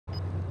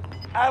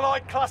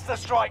Allied cluster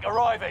strike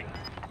arriving.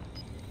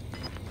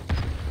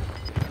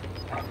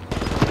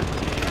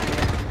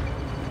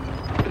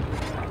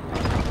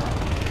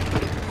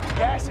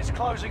 Gas is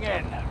closing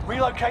in.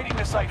 Relocating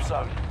the safe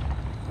zone.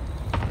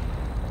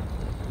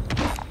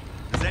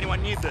 Does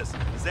anyone need this?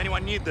 Does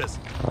anyone need this?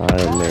 I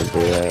didn't mean to do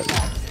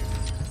that.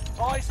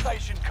 Buy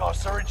station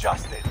costs are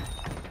adjusted.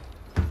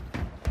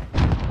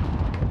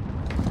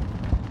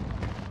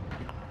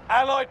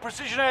 Allied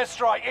precision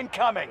airstrike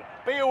incoming.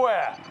 Be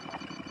aware.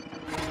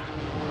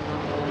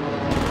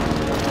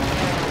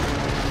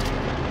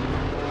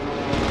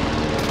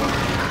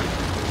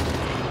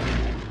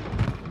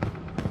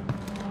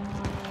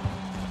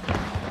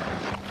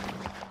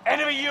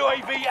 Enemy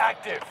UAV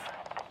active.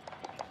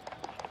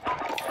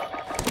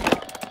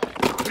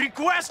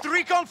 Request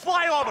recon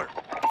flyover!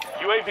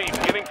 UAV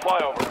beginning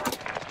flyover.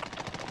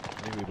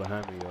 Enemy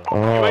behind me, yo. Oh,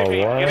 UAV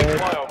beginning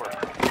what? flyover.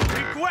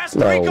 Request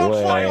No recon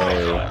way.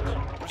 flyover!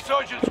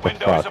 Resurgence Get the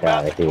window is fuck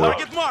about out to of here. close.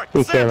 Target marked! He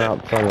came Send it!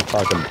 out from the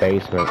fucking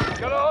basement.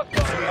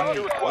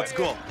 Let's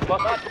go.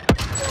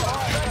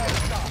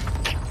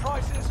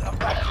 Prices are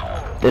back to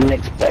normal. Didn't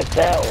expect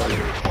that one.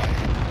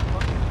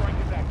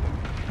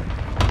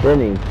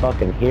 Didn't even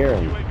fucking hear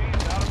him. UAV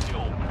is out of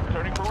fuel.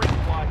 Returning for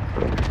resupply.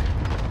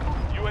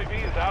 UAV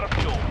is out of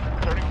fuel.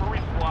 Returning for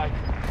resupply.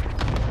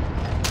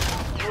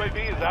 UAV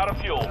is out of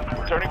fuel.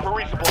 Returning for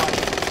resupply.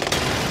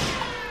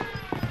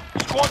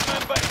 Squad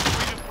member is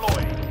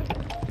redeployed.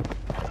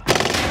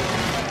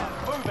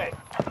 Move it.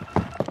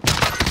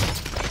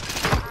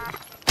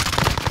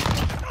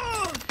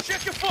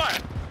 Check your fire!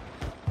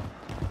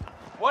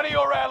 One of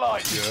your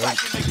allies is back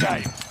in the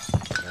game.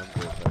 I'm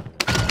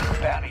good.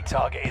 Bounty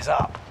target is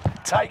up.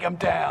 Take them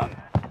down.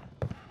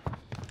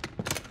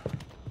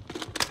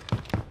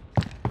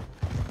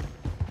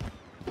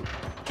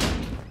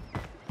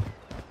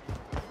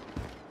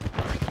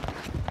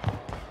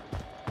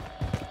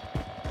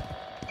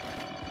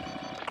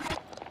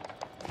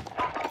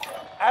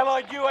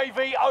 Allied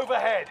UAV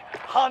overhead.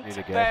 Hunt Need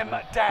to get them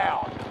it.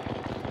 down.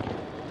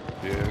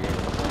 Yeah, I got it.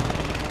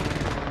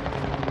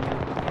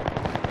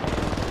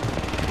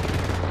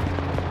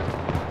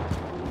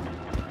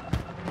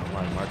 I'm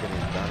like marking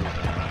these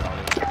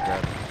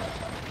bounties.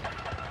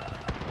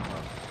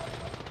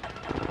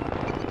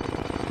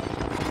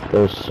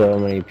 There's so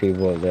many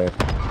people up there.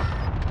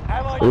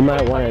 Allied We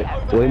might UAV want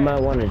to. We overhead.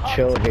 might want to Hunt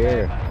chill them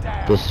here.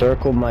 down. The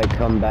circle might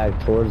come back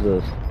towards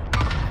us.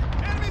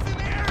 Enemies in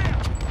the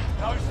area!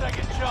 No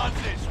second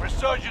chances.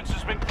 Resurgence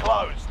has been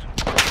closed.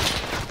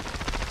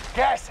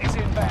 Gas is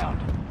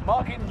inbound.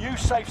 Marking new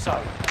safe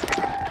zone.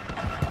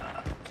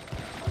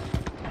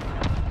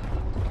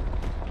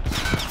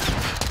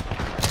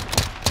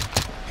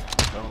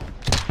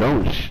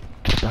 No,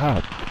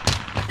 stop.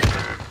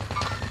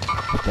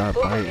 Stop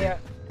fighting.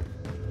 That's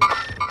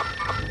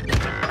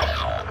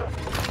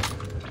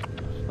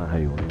not how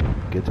you win.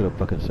 Get to the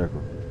fucking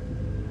circle.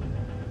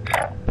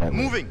 That way.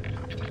 Moving!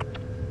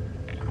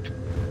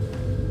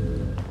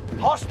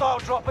 Hostile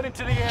dropping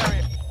into the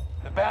area.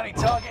 The bounty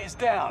target is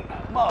down.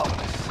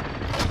 Marvelous.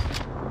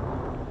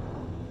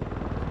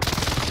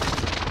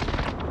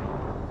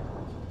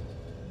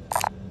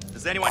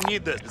 Does anyone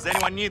need this? Does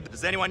anyone need this?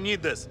 Does anyone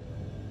need this?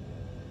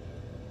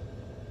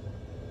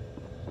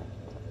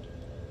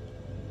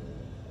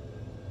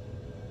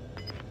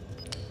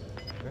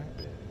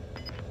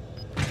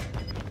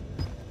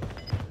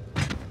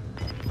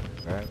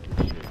 Grab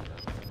this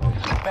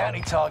shit.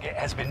 Bounty target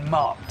has been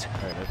marked.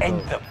 Alright, let's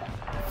End go. them.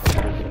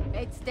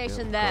 Aid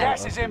station there.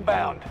 Gas is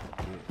inbound.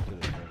 Get to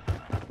the circle.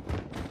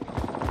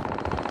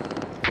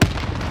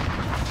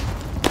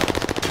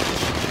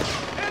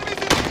 Enemies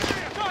in the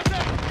area!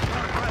 Contact!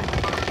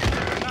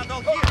 Not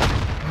all here!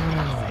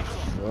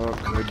 Fuck,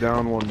 they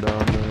down one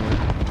down there.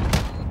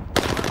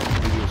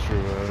 He just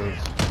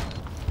revives.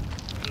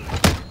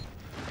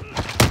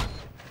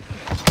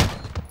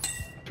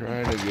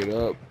 Trying to get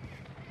up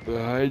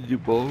behind you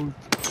both.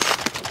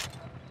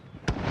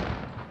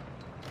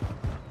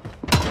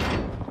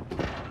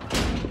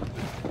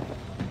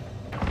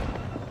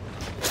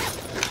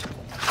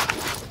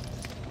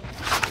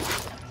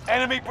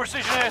 Enemy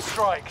precision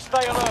airstrike.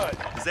 Stay alert.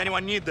 Does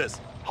anyone need this?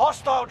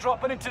 Hostile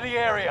dropping into the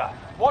area.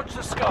 Watch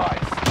the skies.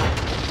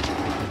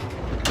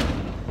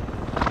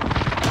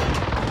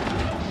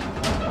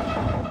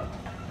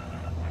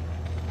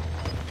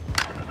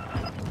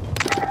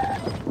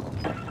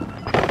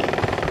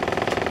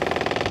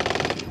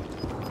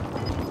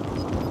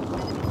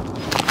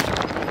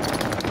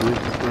 Group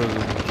of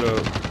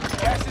prisoners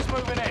up. Gas is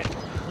moving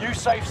in. New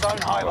safe zone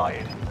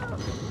highlighted.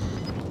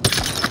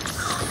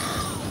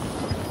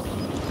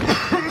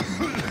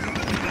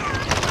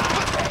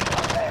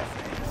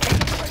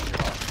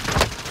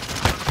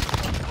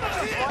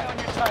 Right on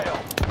your tail.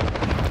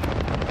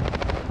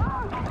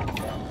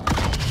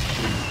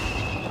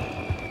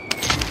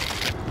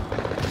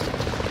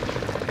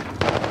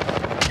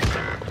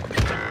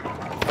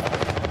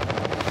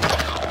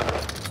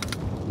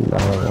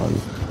 Another one.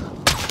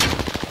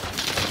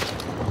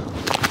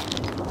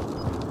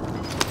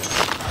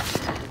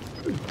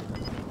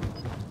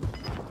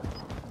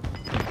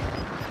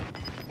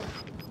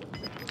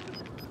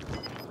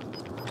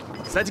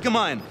 Кстати,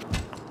 mine.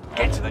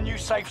 Get to the new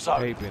safe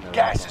zone.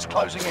 Gas is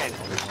closing in.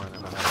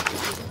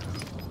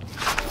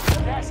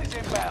 Gas is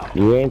inbound.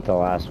 You ain't the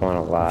last one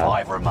alive.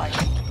 5 remain.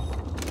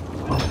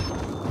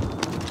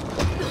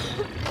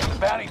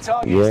 Bounty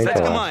target You ain't set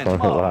the to last mine.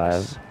 one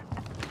alive.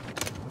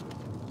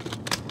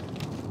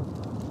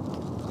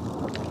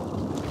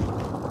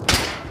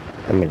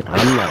 I mean,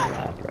 I'm not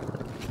alive right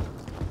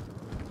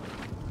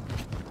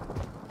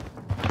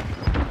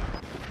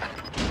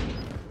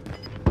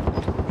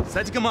now.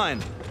 Кстати, mine.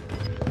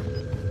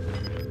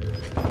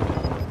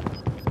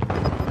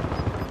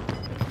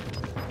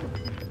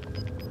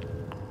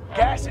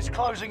 Gas is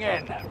closing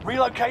in.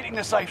 Relocating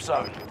the safe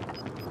zone.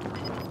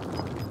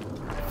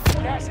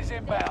 Gas is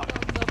inbound.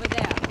 Over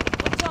there.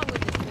 What's wrong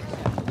with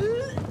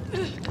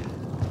this picture?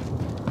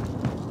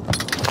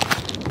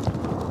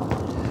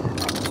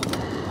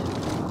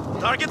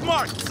 Target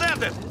marked.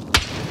 Send it.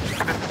 This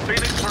is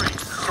Phoenix 3.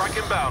 Strike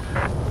inbound.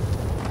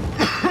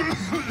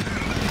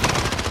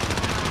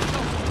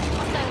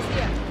 Hostiles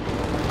here.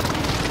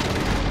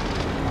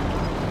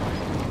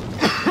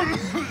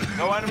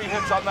 No enemy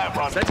hits on that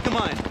run. Кстати,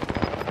 mine.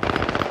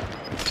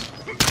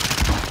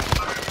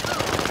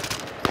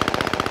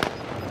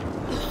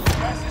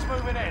 Gas is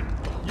moving in.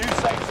 New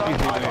safe zone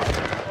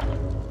highlighted.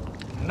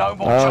 No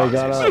more Oh, he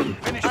got chances.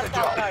 up. Finish the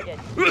job. Target.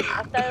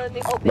 Hostile in the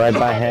open. Right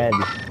by head.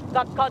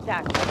 Got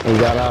contact. He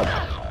got up. Go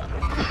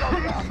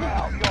down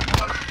now. You're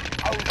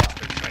over.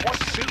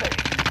 What's Chile?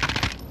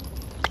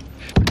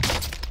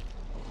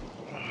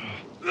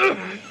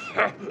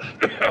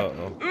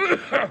 Uh-oh.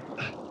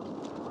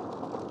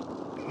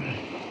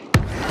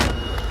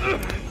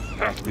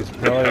 He's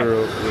probably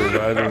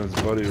reviving his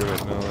buddy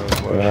right now.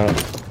 That's why. Yeah.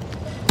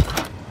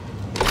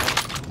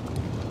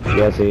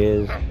 Yes, he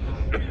is.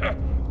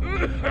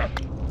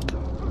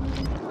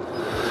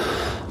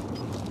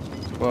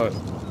 But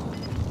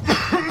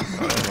I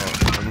don't know.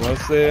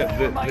 Unless they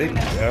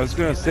I was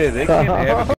gonna say they can't have